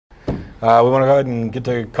We want to go ahead and get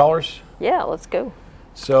to callers. Yeah, let's go.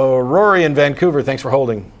 So Rory in Vancouver, thanks for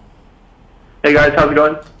holding. Hey guys, how's it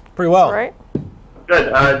going? Pretty well. All right.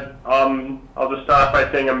 Good. I'll just start off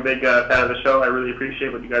by saying I'm a big fan of the show. I really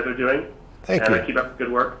appreciate what you guys are doing. Thank you. And keep up the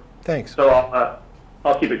good work. Thanks. So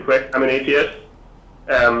I'll keep it quick. I'm an atheist.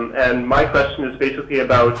 And my question is basically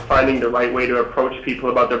about finding the right way to approach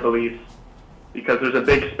people about their beliefs. Because there's a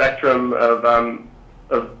big spectrum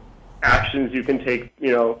of actions you can take.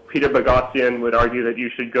 You know, Peter Boghossian would argue that you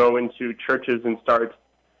should go into churches and start,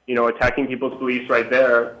 attacking people's beliefs right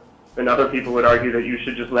there. And other people would argue that you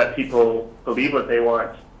should just let people believe what they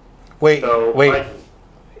want. Wait.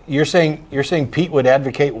 You're saying Pete would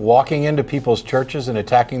advocate walking into people's churches and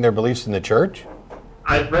attacking their beliefs in the church?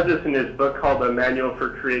 I've read this in his book called The Manual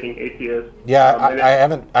for Creating Atheists. Yeah,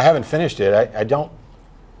 I haven't finished it. I don't.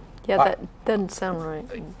 Yeah, that doesn't sound right.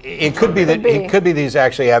 It could be that it could be that he's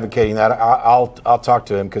actually advocating that. I'll talk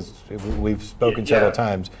to him because we've spoken several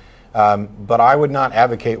times. But I would not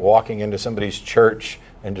advocate walking into somebody's church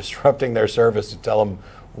and disrupting their service to tell them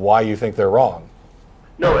why you think they're wrong.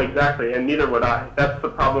 No, exactly, and neither would I. That's the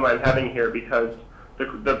problem I'm having here, because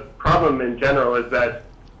the problem in general is that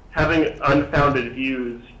having unfounded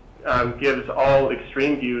views gives all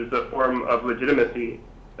extreme views a form of legitimacy.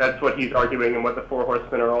 That's what he's arguing and what the Four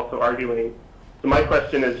Horsemen are also arguing. So my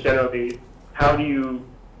question is generally, how do you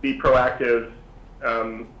be proactive?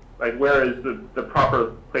 Like, where is the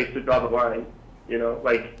proper place to draw the line?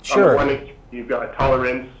 Sure. On the one extreme, you've got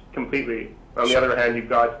tolerance completely. On the other hand, you've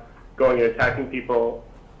got going and attacking people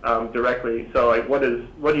directly. So, like, what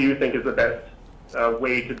do you think is the best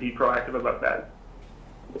way to be proactive about that?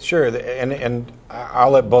 Sure, and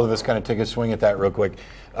I'll let both of us kind of take a swing at that real quick.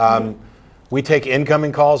 We take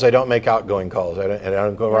incoming calls. I don't make outgoing calls. I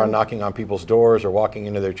don't go around knocking on people's doors or walking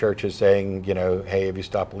into their churches saying, hey, have you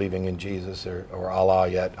stopped believing in Jesus or Allah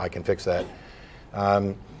yet? I can fix that.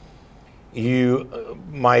 My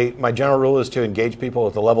general rule is to engage people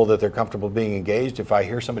at the level that they're comfortable being engaged. If I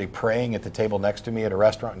hear somebody praying at the table next to me at a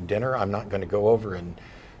restaurant and dinner, I'm not going to go over and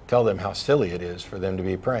tell them how silly it is for them to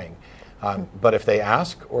be praying. But if they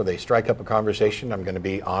ask or they strike up a conversation, I'm going to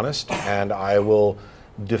be honest, and I will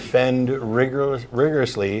defend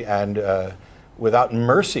rigorously and without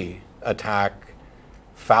mercy attack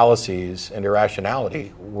fallacies and irrationality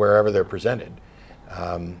wherever they're presented.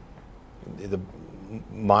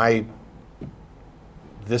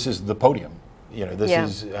 This is the podium.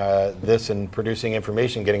 This and producing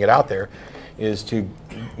information, getting it out there, is to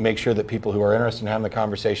make sure that people who are interested in having the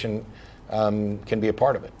conversation can be a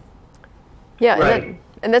part of it. Yeah, right.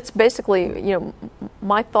 and that's basically,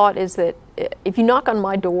 my thought is that if you knock on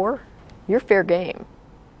my door, you're fair game,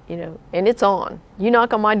 and it's on. You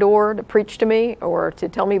knock on my door to preach to me or to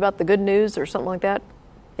tell me about the good news or something like that,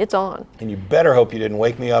 it's on. And you better hope you didn't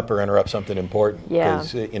wake me up or interrupt something important. Yeah.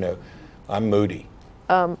 Because, I'm moody.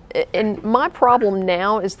 And my problem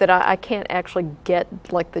now is that I can't actually get,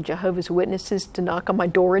 like, the Jehovah's Witnesses to knock on my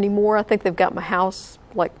door anymore. I think they've got my house,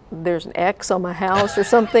 like, there's an X on my house or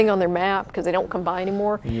something on their map because they don't come by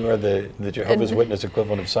anymore. You are the Jehovah's Witness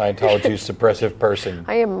equivalent of Scientology's suppressive person.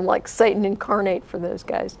 I am like Satan incarnate for those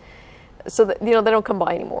guys. So that, they don't come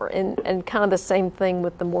by anymore. And kind of the same thing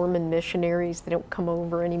with the Mormon missionaries. They don't come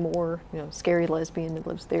over anymore. Scary lesbian that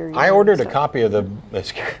lives there. I ordered a copy of the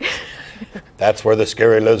that's where the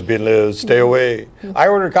scary lesbian lives. Stay away. I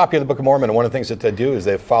ordered a copy of the Book of Mormon, and one of the things that they do is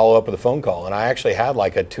they follow up with a phone call. And I actually had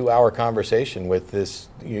like a 2-hour conversation with this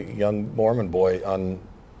young Mormon boy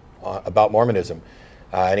about Mormonism,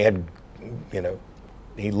 and he had,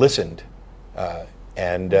 he listened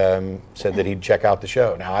and said that he'd check out the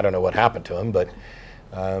show. Now I don't know what happened to him, but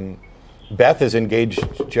Beth has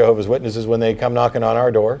engaged Jehovah's Witnesses when they come knocking on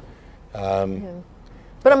our door.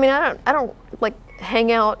 But I mean, I don't like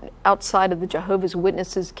hang out outside of the Jehovah's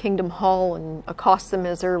Witnesses Kingdom Hall and accost them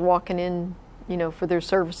as they're walking in, for their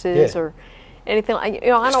services or anything. I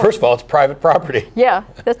don't. First of all, it's private property. Yeah,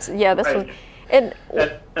 that's right. what. And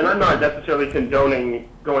I'm not necessarily condoning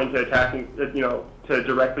going to attacking, to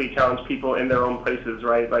directly challenge people in their own places,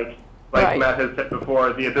 right? Like right. Matt has said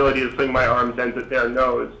before, the ability to swing my arms ends at their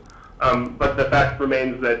nose. But the fact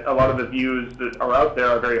remains that a lot of the views that are out there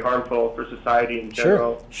are very harmful for society in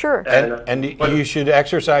general. Sure. And you should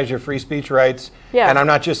exercise your free speech rights. Yeah. And I'm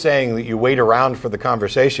not just saying that you wait around for the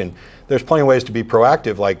conversation. There's plenty of ways to be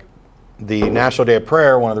proactive, like the National Day of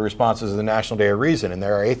Prayer. One of the responses is the National Day of Reason, and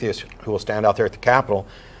there are atheists who will stand out there at the Capitol,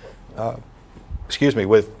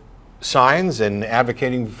 with signs and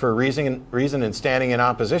advocating for reason and standing in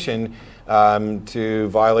opposition to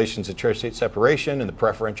violations of church-state separation and the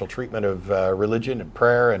preferential treatment of religion and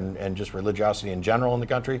prayer and just religiosity in general in the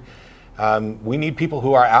country. we need people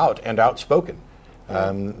who are out and outspoken.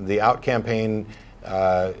 The Out campaign,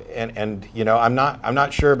 and you know, I'm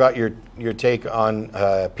not sure about your take on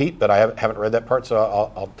Pete, but I haven't read that part, so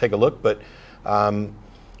I'll take a look. But I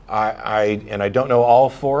don't know all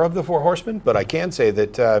four of the four horsemen, but I can say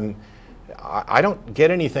that I don't get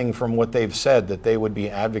anything from what they've said that they would be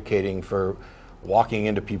advocating for walking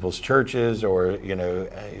into people's churches or, you know,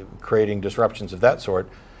 creating disruptions of that sort.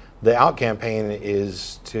 The Out campaign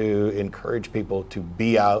is to encourage people to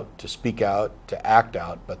be out, to speak out, to act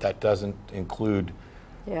out, but that doesn't include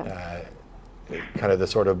kind of the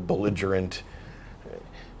sort of belligerent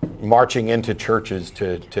marching into churches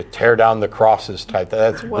to tear down the crosses type.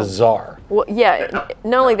 That's bizarre. Well, yeah,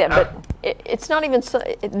 not only that, but it's not even,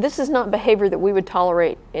 this is not behavior that we would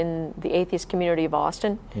tolerate in the atheist community of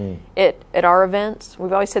Austin. At our events,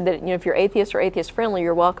 we've always said that, you know, if you're atheist or atheist friendly,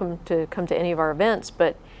 you're welcome to come to any of our events,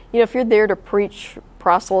 but you know, if you're there to preach,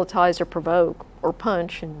 proselytize, or provoke, or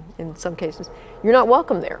punch, in some cases, you're not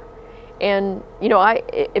welcome there. And you know,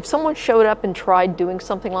 if someone showed up and tried doing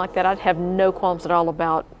something like that, I'd have no qualms at all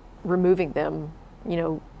about removing them, you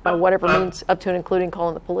know, by whatever means, up to and including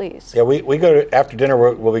calling the police. Yeah, we go to, after dinner,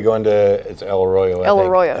 we'll be going to, it's El Arroyo, I think. El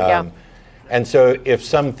Arroyo, yeah. And so if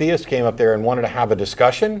some theist came up there and wanted to have a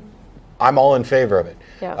discussion, I'm all in favor of it.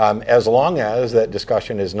 Yeah. As long as that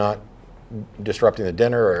discussion is not disrupting the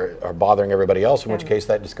dinner or bothering everybody else, in which case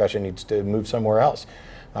that discussion needs to move somewhere else.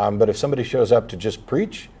 But if somebody shows up to just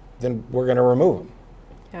preach, then we're going to remove them.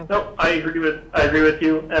 Yeah. No, I agree with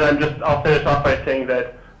you, and I'll finish off by saying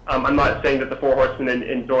that I'm not saying that the Four Horsemen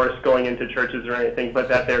endorse going into churches or anything, but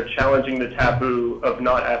that they're challenging the taboo of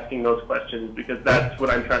not asking those questions, because that's what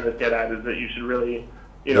I'm trying to get at, is that you should really,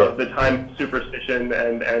 you know, the time superstition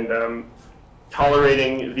and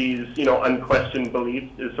tolerating these, you know, unquestioned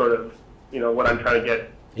beliefs is sort of, you know, what I'm trying to get.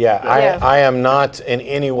 Yeah, I am not in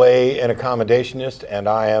any way an accommodationist, and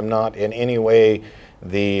I am not in any way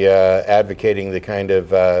the advocating the kind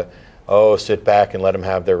of sit back and let them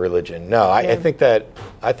have their religion. No, I think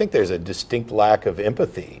there's a distinct lack of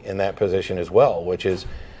empathy in that position as well, which is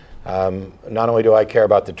not only do I care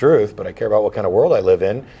about the truth, but I care about what kind of world I live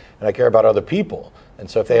in, and I care about other people. And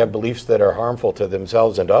so if they have beliefs that are harmful to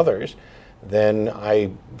themselves and others, then I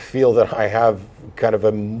feel that I have kind of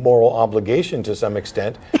a moral obligation to some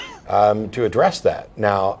extent to address that.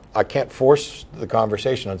 Now, I can't force the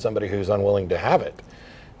conversation on somebody who's unwilling to have it,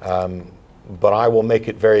 but I will make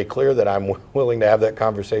it very clear that I'm willing to have that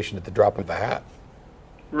conversation at the drop of a hat.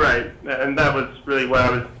 Right, and that was really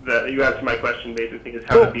what you answered my question, basically, is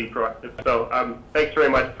how to be proactive. So thanks very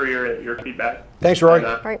much for your feedback. Thanks, Rory.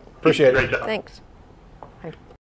 Right. Appreciate it. Great job. Thanks.